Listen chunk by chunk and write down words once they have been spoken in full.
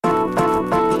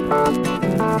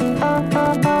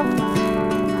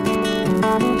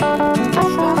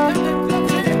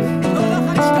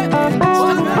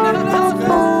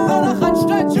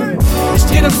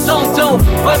Sound auf,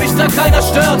 weil mich da keiner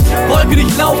stört. Wolke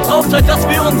nicht lauf drauf, Zeit, dass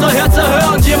wir unser Herz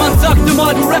erhören. Jemand sagte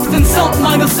mal, du rappst den Sound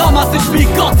meines Sommers. Ich wie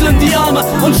Gott in die Arme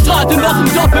und strahlte noch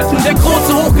im Doppelten. Der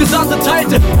große Hochgesandte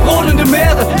teilte brodelnde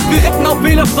Meere. Wir ritten auf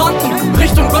Elefanten,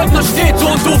 Richtung Goldner Städte.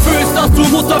 Und du fühlst, dass du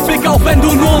Mutterfick, auch wenn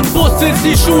du nur im Bus sitzt,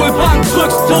 die Schulbank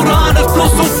drückst oder alles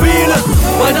plus so viele.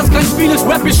 Weil das kein Spiel ist,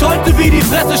 rap ich heute wie die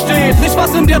Fresse steht. Nicht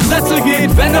was in der Presse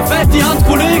geht, wenn er fällt die Hand,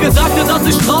 Kollege sagte, das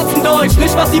ist Straßendeutsch.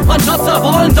 Nicht was die Brandschatzer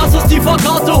wollen, das ist die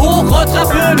Verkarte hoch.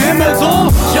 Rolltreppe im Himmel so.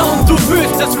 Ja und du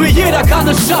fühlst es, wie jeder kann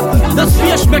es schaffen. Das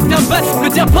Bier schmeckt am besten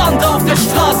mit der Bande auf der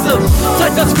Straße.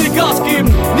 Zeit, dass wir Gas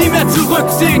geben, nie mehr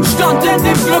zurücksehen. Stand in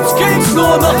dem Glückskeks,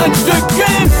 nur noch ein Stück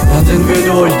gehen. Dann sind wir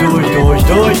durch.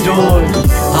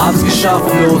 Haben's geschafft,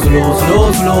 los.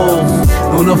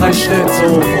 Nur noch ein Schritt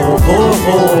hoch.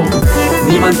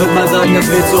 Niemand wird mal sagen, dass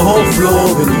wir zu hoch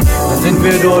flogen. Dann sind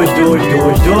wir durch.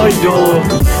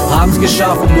 Haben's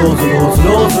geschafft, los.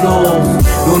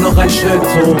 Nur noch ein Schritt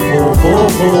hoch.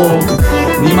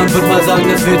 Niemand wird mal sagen,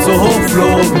 dass wir zu hoch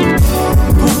flogen.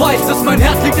 Du weißt es, mein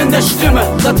Herz liegt in der Stimme.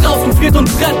 Da draußen friert und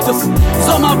brennt es,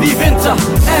 Sommer wie Winter.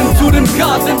 M zu dem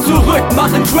K, sind zurück,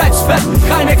 machen Tracks fett.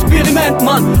 Kein Experiment,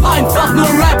 Mann, einfach nur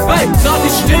Rap, ey. Soll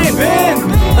ich stehen,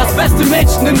 wen? Das beste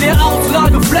Mädchen in der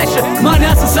Auslagefläche. Mein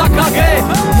erstes AKG,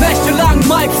 nächtelang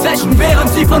Mic-Session, während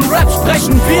sie von Rap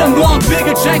sprechen. Wir nur am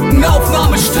Pegel checken,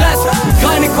 Aufnahmestress.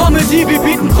 Keine Comedy, wir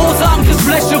bieten große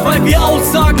Angriffsfläche, weil wir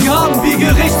Aussagen haben wie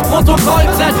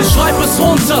Gerichtsprotokollzettel. Schreib es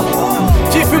runter,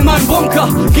 tief in meinem Bunker.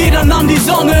 Geh dann an die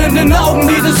Sonne in den Augen,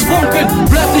 dieses Funkeln.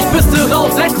 Plötzlich bist du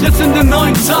raus, echt Tritt in den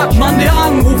neuen Tag. Mann, der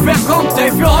Anruf, wer kommt,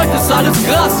 ey, für heute ist alles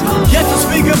krass. Jetzt ist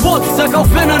wie Geburtstag, auch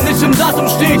wenn er nicht im Datum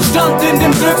steht. Stand in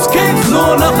dem Glückskeks,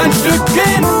 nur noch ein Stück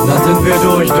gehen. Dann sind wir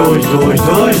durch.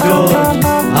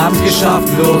 Haben's geschafft,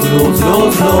 los.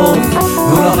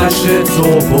 Nur noch ein Schritt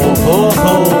hoch.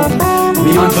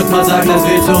 Niemand wird mal sagen, dass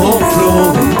wir zu hoch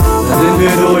flogen. Dann sind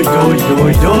wir durch.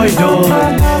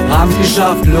 Haben's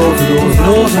geschafft, los.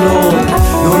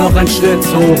 Nur noch ein Schritt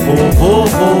hoch.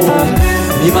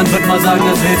 Niemand wird mal sagen,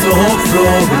 dass wir zu hoch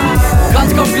flogen.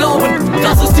 Kannst kaum glauben,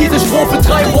 das ist diese Strophe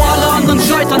 3, wo alle anderen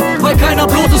scheitern, weil keiner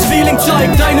bloßes Feeling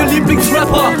zeigt. Deine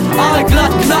Lieblingsrapper,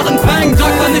 aalglatt, Knarren, Peng, da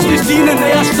kann ich nicht dienen,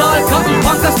 eher Stahl, Kaffee,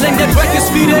 Punkerslang. Der Track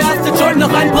ist wie der erste Joint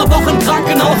nach ein paar Wochen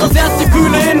Krankenhaus. Das erste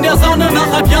Kühle in der Sonne,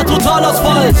 nach halb Jahr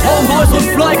Totalausfall. Homeboys und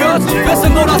Flygirls,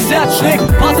 wissen, wo das Herz schlägt,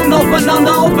 passen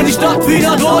aufeinander auf, wenn die Stadt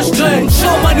wieder durchdreht.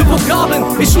 Schau meine Vokabeln,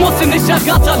 ich muss sie nicht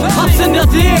ergattern, hab's in der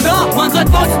DNA, man seit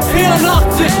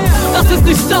 1984. Das ist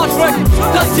nicht Star Trek,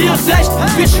 das hier ist echt.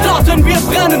 Wir starten, wir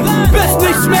brennen, bis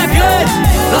nichts mehr geht.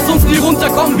 Lass uns nie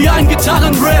runterkommen wie ein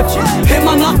Gitarrenriff.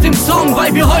 Immer nach dem Song,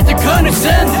 weil wir heute König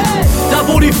sind. Da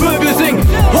wo die Vögel singen,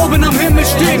 oben am Himmel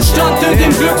stehen. Stand in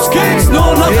dem Glückskeks,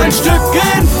 nur noch ein Stück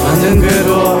gehen. Dann sind wir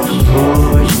durch.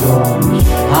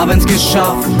 Haben's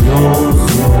geschafft, los.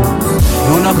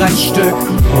 Nur noch ein Stück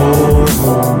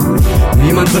hoch.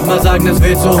 Niemand wird mal sagen, dass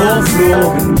wir zu hoch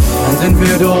flogen. Dann sind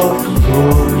wir durch.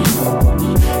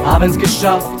 Haben's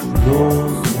geschafft,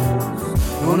 los.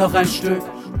 Nur noch ein Stück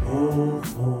hoch.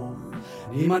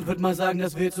 Niemand wird mal sagen,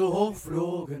 dass wir zu hoch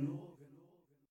flogen.